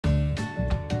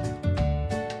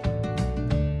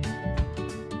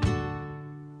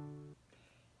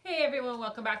Hey everyone,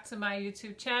 welcome back to my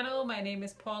YouTube channel. My name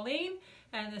is Pauline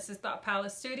and this is Thought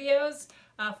Palace Studios.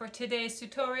 For today's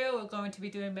tutorial, we're going to be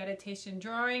doing meditation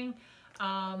drawing.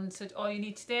 So all you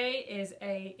need today is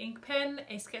a ink pen,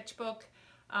 a sketchbook,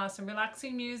 some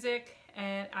relaxing music,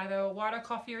 and either water,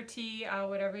 coffee, or tea,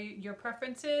 whatever your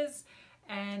preference is.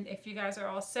 And if you guys are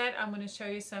all set, I'm going to show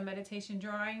you some meditation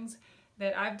drawings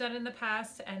that I've done in the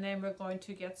past, and then we're going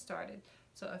to get started.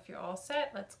 So if you're all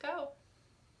set, let's go.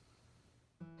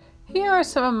 Here are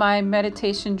some of my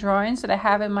meditation drawings that I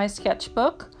have in my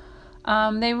sketchbook.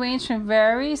 They range from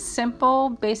very simple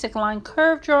basic line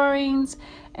curve drawings,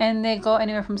 and they go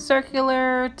anywhere from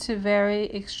circular to very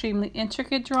extremely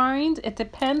intricate drawings. It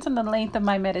depends on the length of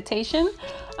my meditation.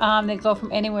 They go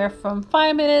from anywhere from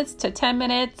 5 minutes to 10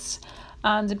 minutes,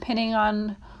 depending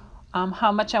on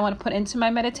how much I want to put into my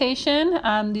meditation.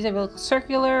 These are real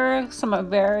circular, some are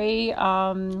very,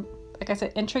 like I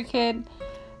said, intricate.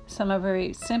 Some are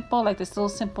very simple, like this little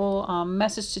simple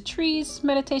message to trees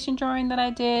meditation drawing that I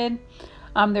did.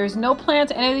 There's no plan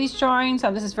to any of these drawings.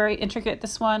 This is very intricate,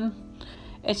 this one.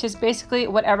 It's just basically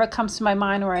whatever comes to my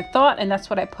mind or I thought, and that's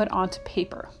what I put onto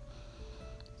paper.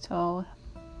 So,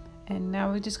 and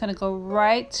now we're just going to go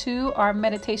right to our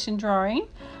meditation drawing.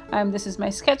 This is my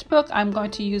sketchbook. I'm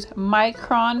going to use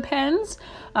micron pens.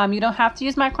 You don't have to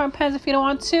use micron pens if you don't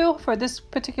want to. For this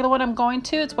particular one, I'm going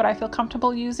to. It's what I feel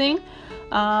comfortable using.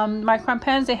 Micron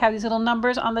pens, they have these little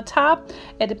numbers on the top.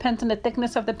 It depends on the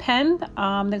thickness of the pen.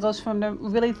 That goes from the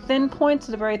really thin point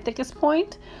to the very thickest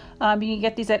point. You can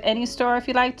get these at any store if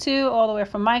you like to, all the way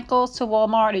from Michael's to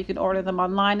Walmart, or you can order them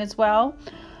online as well.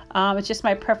 It's just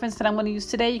my preference that I'm going to use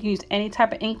today. You can use any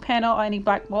type of ink pen or any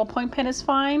black ballpoint pen is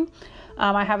fine.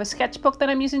 I have a sketchbook that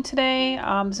I'm using today.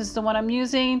 This is the one I'm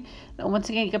using. Once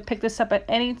again, you can pick this up at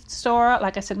any store,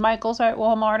 like I said, Michael's or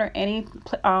Walmart or any.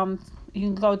 You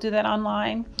can go do that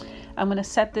online. I'm going to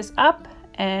set this up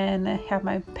and I have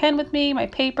my pen with me, my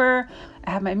paper.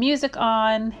 I have my music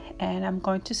on, and I'm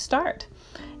going to start.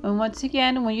 And once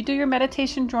again, when you do your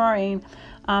meditation drawing,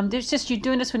 you're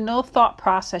doing this with no thought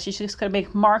process. You're just going to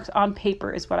make marks on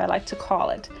paper is what I like to call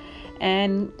it.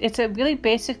 And it's a really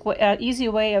basic, easy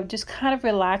way of just kind of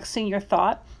relaxing your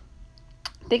thought.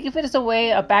 Think of it as a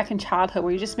way of back in childhood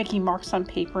where you're just making marks on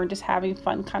paper and just having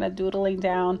fun kind of doodling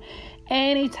down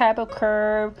any type of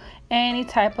curve, any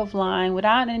type of line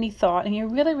without any thought, and you're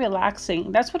really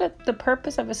relaxing. That's what the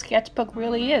purpose of a sketchbook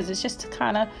really is. It's just to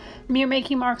kind of mere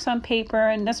making marks on paper,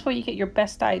 and that's where you get your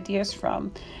best ideas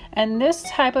from. And this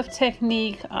type of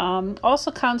technique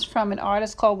also comes from an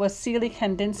artist called Wassily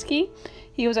Kandinsky.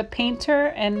 He was a painter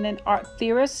and an art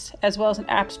theorist as well as an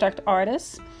abstract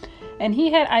artist. And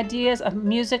he had ideas of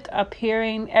music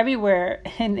appearing everywhere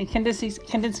in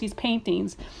Kandinsky's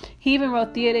paintings. He even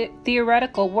wrote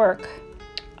theoretical work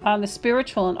on the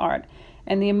spiritual in art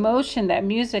and the emotion that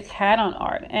music had on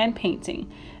art and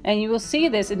painting. And you will see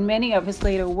this in many of his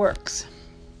later works.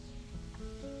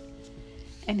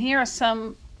 And here are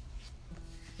some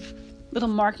little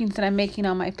markings that I'm making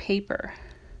on my paper.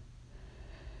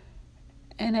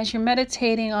 And as you're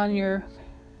meditating on your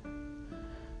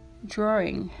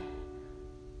drawing,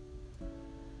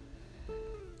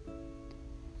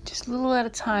 just a little at a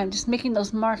time, just making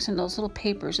those marks in those little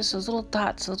papers, just those little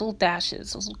dots, those little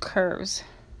dashes, those little curves.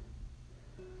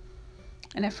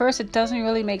 And at first it doesn't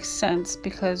really make sense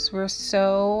because when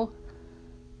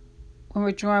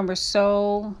we're drawing, we're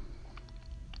so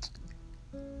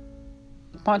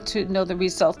want to know the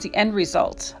result, the end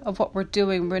result of what we're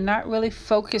doing. We're not really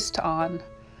focused on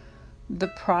the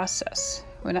process.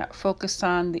 We're not focused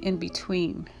on the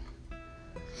in-between.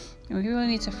 We really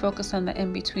need to focus on the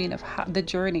in-between of the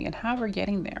journey and how we're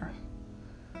getting there.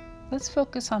 Let's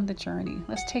focus on the journey.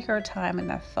 Let's take our time in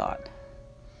that thought.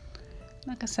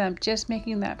 Like I said, I'm just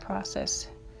making that process.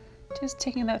 Just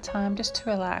taking that time just to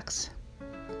relax.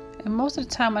 And most of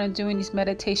the time when I'm doing these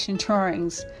meditation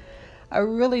drawings, a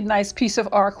really nice piece of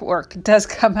artwork does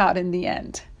come out in the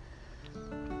end.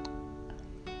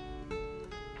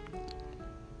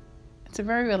 It's a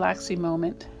very relaxing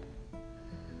moment.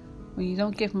 When you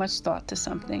don't give much thought to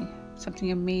something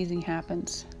amazing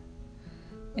happens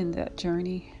in that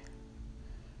journey.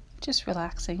 Just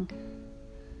relaxing.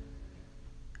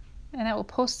 And I will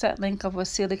post that link of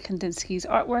Wassily Kandinsky's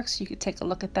artwork so you could take a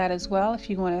look at that as well if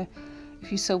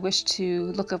you so wish to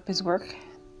look up his work.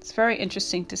 It's very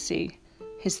interesting to see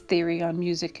his theory on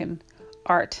music and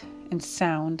art and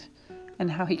sound and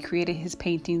how he created his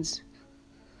paintings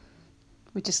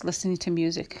with just listening to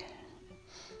music.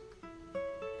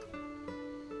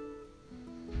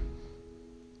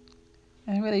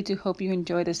 I really do hope you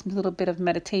enjoy this little bit of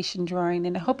meditation drawing,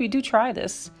 and I hope you do try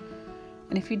this.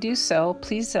 And if you do so,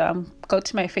 please go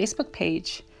to my Facebook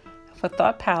page for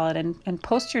Thought Palette and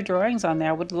post your drawings on there.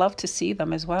 I would love to see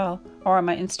them as well. Or on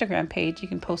my Instagram page, you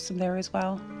can post them there as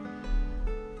well.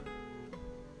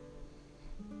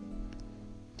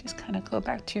 Just kind of go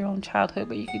back to your own childhood,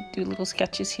 but you could do little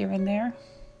sketches here and there.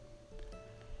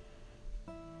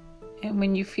 And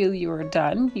when you feel you are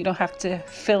done, you don't have to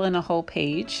fill in a whole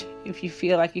page. If you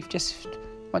feel like you just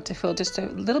want to fill just a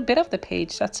little bit of the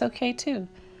page, that's okay too.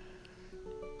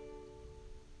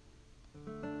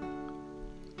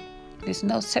 There's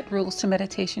no set rules to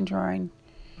meditation drawing.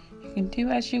 You can do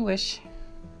as you wish.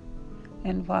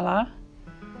 And voila,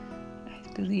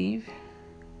 I believe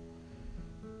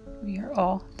we are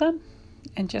all done.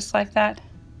 And just like that.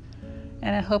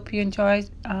 And I hope you enjoyed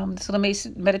this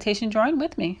little meditation drawing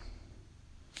with me.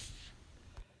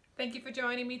 Thank you for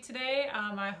joining me today.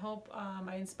 I hope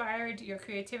I inspired your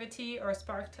creativity or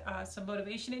sparked some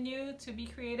motivation in you to be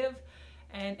creative.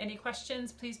 And any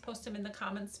questions, please post them in the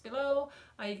comments below.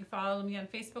 You can follow me on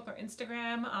Facebook or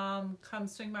Instagram. Come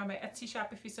swing by my Etsy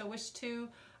shop if you so wish to.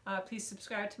 Please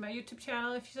subscribe to my YouTube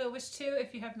channel if you so wish to,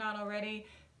 if you have not already.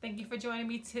 Thank you for joining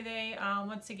me today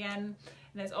once again.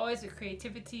 And as always, with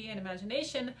creativity and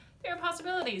imagination, there are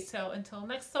possibilities. So until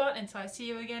next thought, until I see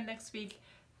you again next week,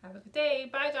 have a good day.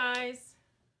 Bye, guys.